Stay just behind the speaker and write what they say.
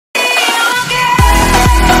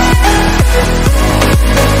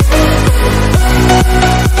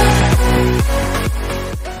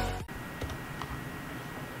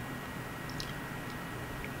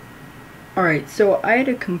Alright, so I had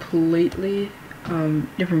a completely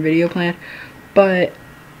different video planned, but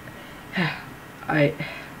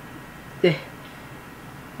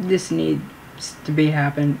this needs to be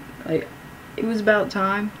happened. Like, it was about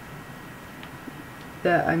time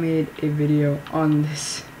that I made a video on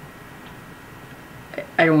this.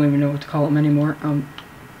 I don't even know what to call them anymore.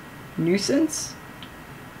 Nuisance?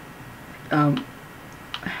 I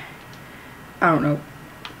don't know.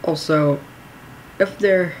 Also, if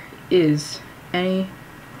there is any,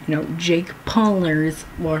 Jake Paulers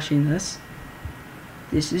watching this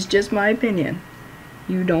is just my opinion.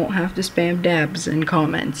 You don't have to spam dabs in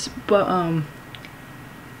comments. But,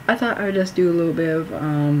 I thought I'd just do a little bit of,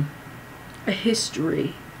 a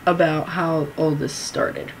history about how all this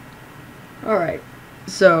started. Alright,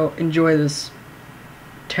 so enjoy this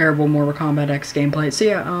terrible Mortal Kombat X gameplay. So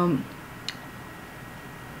yeah,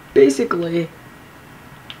 basically,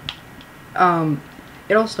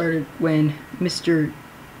 it all started when Mr.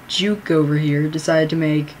 Juke over here decided to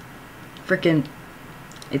make frickin'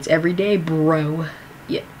 It's Everyday Bro.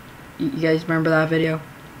 Yeah, you guys remember that video?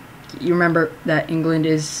 You remember that England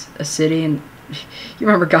is a city, and you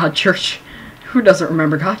remember God Church? Who doesn't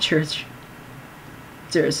remember God Church?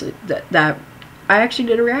 Seriously, that I actually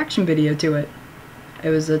did a reaction video to it. It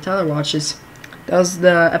was the Tyler Watches. That was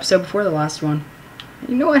the episode before the last one.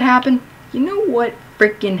 You know what happened? You know what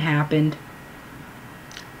freaking happened?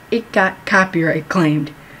 It got copyright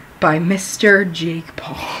claimed by Mr. Jake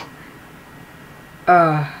Paul.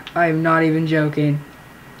 I'm not even joking.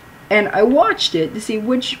 And I watched it to see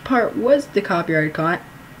which part was the copyright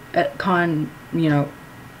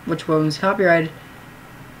which one was copyrighted.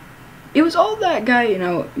 It was all that guy,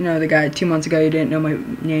 the guy 2 months ago, you didn't know my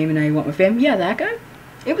name and now you want my fame. Yeah, that guy.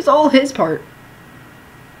 It was all his part.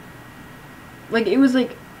 Like, it was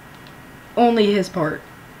like only his part.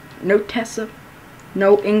 No Tessa.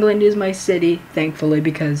 No, England is my city, thankfully,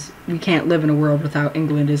 because we can't live in a world without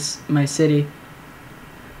England is my city.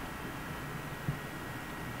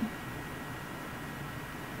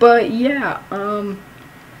 But yeah,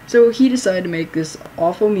 so he decided to make this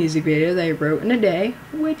awful music video that he wrote in a day,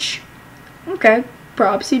 which, okay,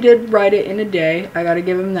 props, he did write it in a day. I gotta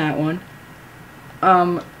give him that one.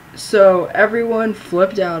 So everyone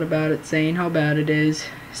flipped out about it, saying how bad it is.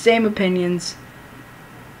 Same opinions.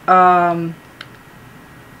 And,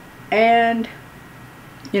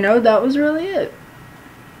 that was really it.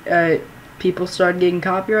 People started getting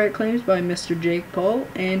copyright claims by Mr. Jake Paul,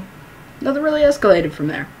 and nothing really escalated from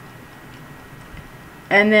there.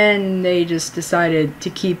 And then they just decided to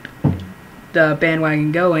keep the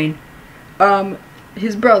bandwagon going.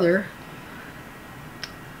 His brother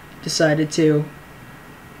decided to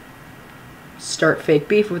start fake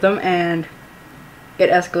beef with him, and it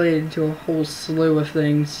escalated into a whole slew of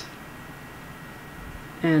things.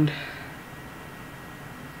 And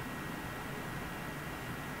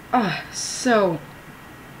so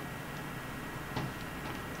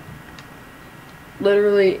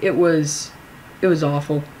literally it was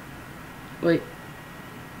awful. Like,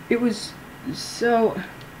 it was so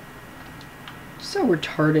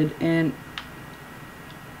retarded, and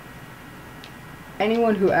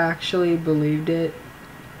anyone who actually believed it,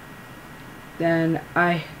 then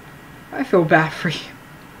I feel bad for you.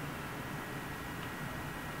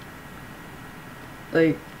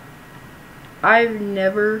 Like, I've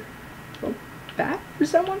never felt bad for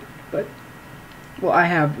someone, but, well, I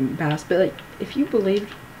have in the past, but, like, if you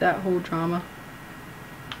believed that whole drama,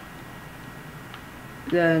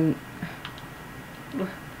 then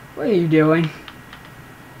what are you doing?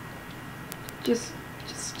 Just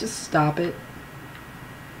stop it.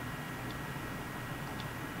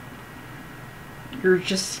 You're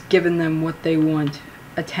just giving them what they want,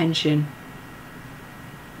 attention.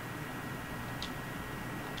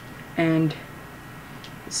 And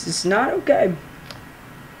this is not okay.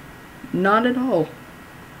 Not at all.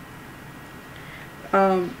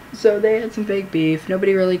 So they had some fake beef.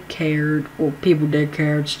 Nobody really cared. Well, people did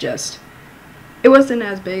care. It's just, it wasn't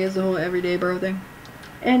as big as the whole Everyday Bro thing.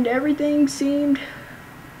 And everything seemed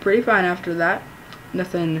pretty fine after that.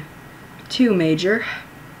 Nothing too major.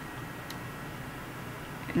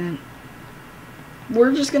 And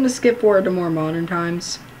we're just gonna skip forward to more modern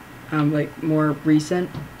times. Like more recent.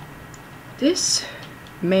 This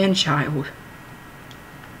man-child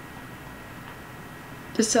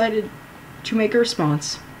decided to make a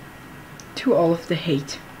response to all of the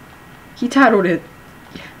hate. He titled it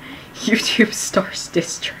YouTube Stars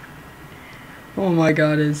District. Oh my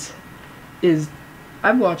god,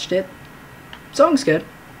 I've watched it. Song's good.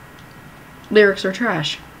 Lyrics are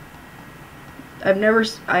trash.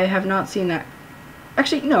 I have not seen that.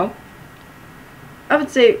 Actually, no. I would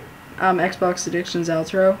say Xbox Addiction's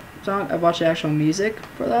outro song. I watched the actual music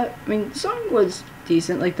for that. I mean, the song was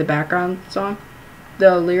decent, like the background song.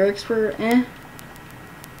 The lyrics were eh.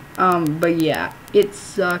 But yeah, it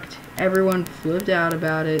sucked. Everyone flipped out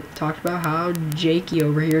about it, talked about how Jakey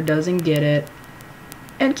over here doesn't get it.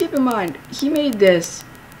 And keep in mind, he made this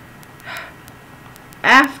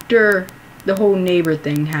after the whole neighbor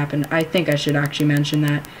thing happened. I think I should actually mention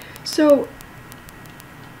that. So,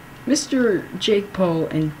 Mr. Jake Paul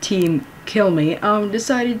and Team Kill Me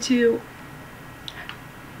decided to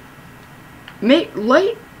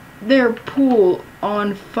light their pool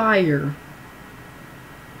on fire.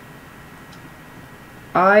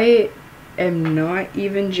 I am not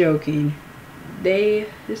even joking. They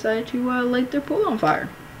decided to light their pool on fire.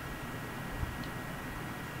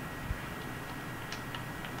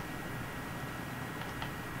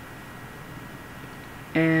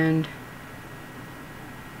 And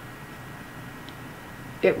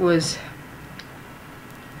it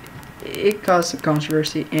caused some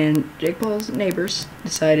controversy, and Jake Paul's neighbors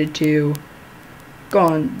decided to go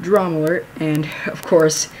on drama alert, and of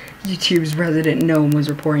course YouTube's resident gnome was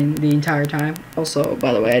reporting the entire time. Also,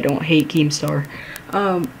 by the way, I don't hate Keemstar.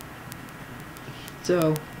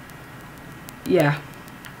 So yeah.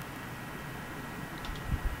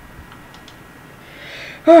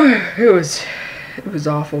 It was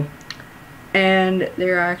awful. And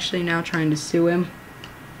they're actually now trying to sue him.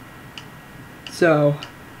 So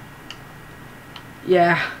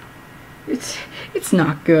yeah, it's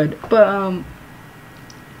not good. But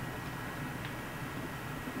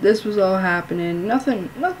this was all happening.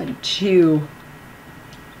 Nothing too.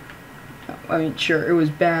 I mean, sure, it was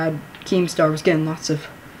bad. Keemstar was getting lots of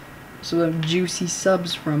sort of juicy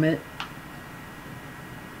subs from it.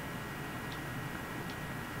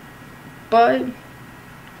 But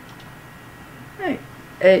hey,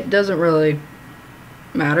 it doesn't really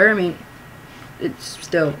matter. I mean, it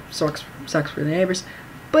still sucks for the neighbors.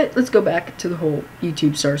 But let's go back to the whole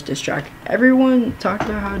YouTube stars diss track. Everyone talked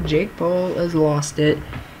about how Jake Paul has lost it,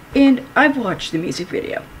 and I've watched the music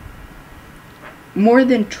video more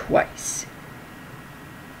than twice.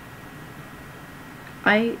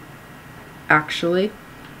 I actually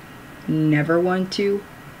never want to.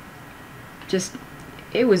 Just,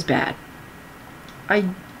 it was bad. I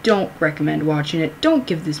don't recommend watching it. Don't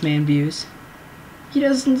give this man views. He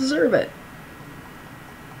doesn't deserve it.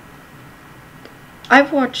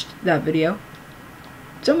 I've watched that video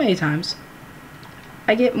so many times.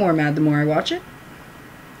 I get more mad the more I watch it.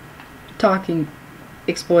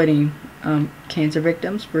 Exploiting cancer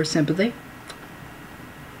victims for sympathy.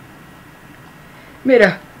 Made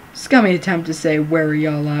a scummy attempt to say, "Where are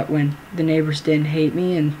y'all at?" when the neighbors didn't hate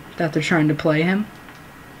me and that they're trying to play him.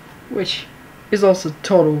 Which is also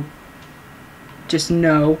total just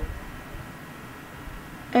no.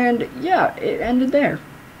 And yeah, it ended there.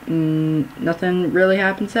 Nothing really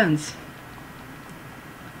happened since.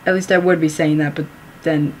 At least I would be saying that, but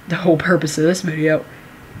then the whole purpose of this video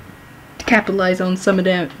to capitalize on some of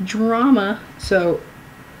that drama. So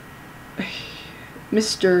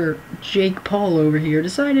Mr. Jake Paul over here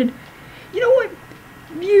decided, you know what,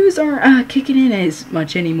 views aren't kicking in as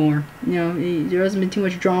much anymore. You know, there hasn't been too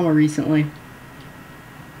much drama recently.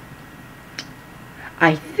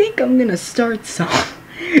 I think I'm gonna start some.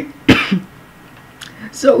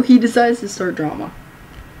 So he decides to start drama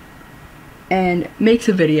and makes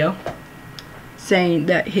a video saying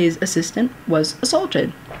that his assistant was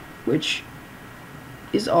assaulted, which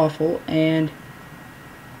is awful. And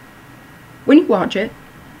when you watch it,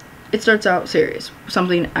 it starts out serious,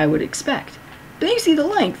 something I would expect. But then you see the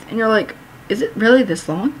length and you're like, is it really this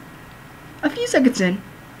long? A few seconds in,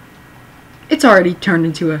 it's already turned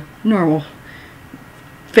into a normal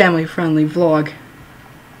family-friendly vlog.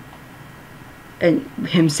 And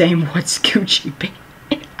him saying, "What's Gucci, baby?"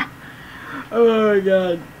 Oh my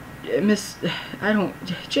god.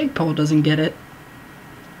 Jake Paul doesn't get it.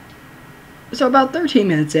 So about 13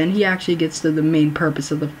 minutes in, he actually gets to the main purpose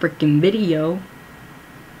of the freaking video.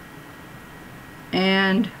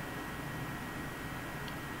 And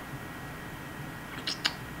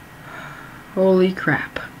holy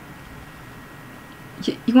crap.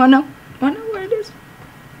 You wanna know? Wanna know what it is?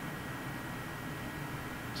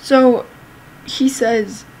 So he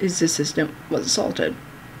says his assistant was assaulted.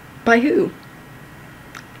 By who?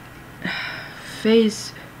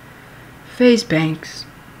 FaZe Banks.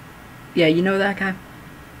 Yeah, you know that guy?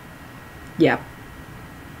 Yeah.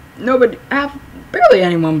 Barely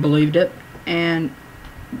anyone believed it. And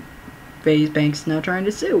FaZe Banks is now trying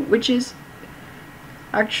to sue, which is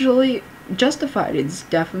actually justified. It's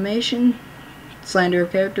defamation, slander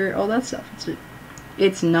of character, all that stuff.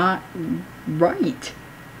 It's not right.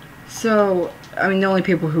 So, I mean, the only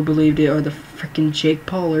people who believed it are the freaking Jake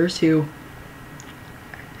Paulers who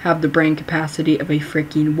have the brain capacity of a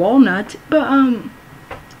freaking walnut. But, I'm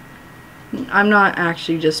not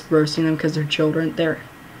actually just roasting them because they're children.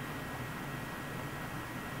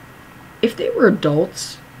 If they were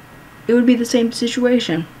adults, it would be the same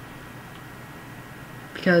situation.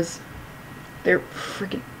 Because they're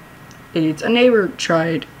freaking idiots. A neighbor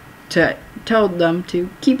tried to tell them to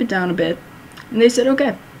keep it down a bit, and they said,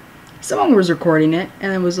 okay. Someone was recording it,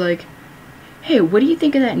 and it was like, hey, what do you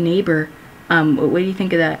think of that neighbor? What do you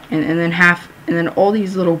think of that? And then all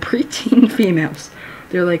these little preteen females,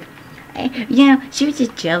 they're like, she was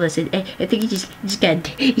just jealous. I think you just got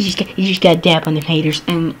to dab on the haters.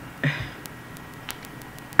 And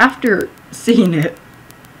after seeing it,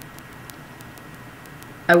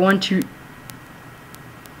 I want to,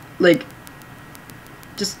 like,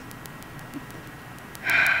 just,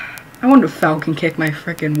 I want to falcon kick my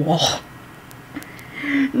freaking wall.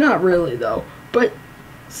 Not really though, but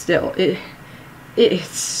still,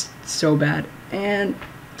 it's so bad. And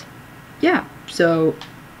yeah, so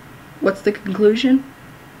what's the conclusion?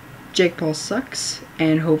 Jake Paul sucks,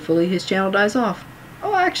 and hopefully his channel dies off.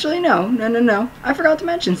 Oh, actually, no. I forgot to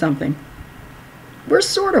mention something. We're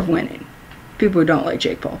sort of winning. People who don't like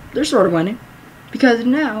Jake Paul, they're sort of winning. Because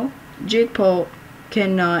now, Jake Paul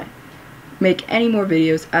cannot make any more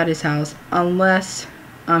videos at his house unless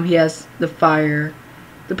he has the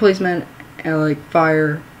policeman, and like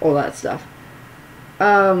fire, all that stuff.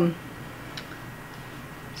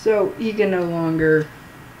 So he can no longer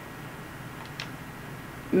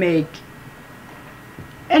make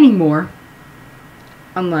any more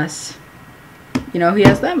unless, you know, he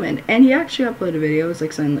has them. And he actually uploaded videos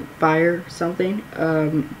like saying like fire something,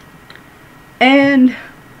 and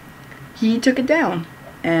he took it down,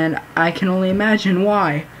 and I can only imagine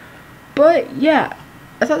why. But yeah,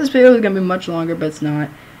 I thought this video was gonna be much longer, but it's not.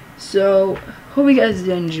 So hope you guys did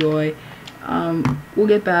enjoy. We'll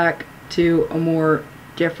get back to a more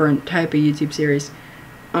different type of YouTube series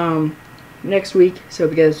next week, so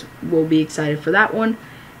you guys will be excited for that one.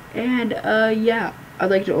 And yeah,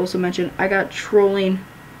 I'd like to also mention I got Trolling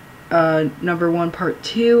 #1 Part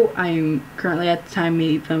 2. I'm currently, at the time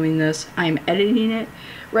me filming this, I'm editing it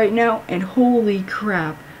right now, and holy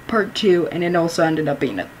crap, Part 2, and it also ended up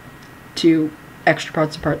being 2 extra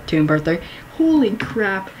parts of Part 2 and Part 3. Holy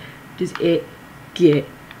crap, does it get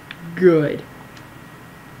good.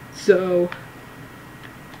 So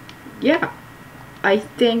yeah, I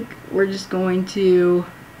think we're just going to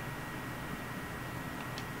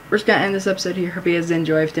end this episode here. Hope you guys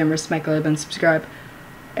enjoy. If you didn't, smack the like button, subscribe,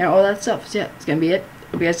 and all that stuff. So yeah, it's gonna be it.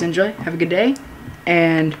 Hope you guys enjoy. Have a good day,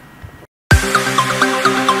 and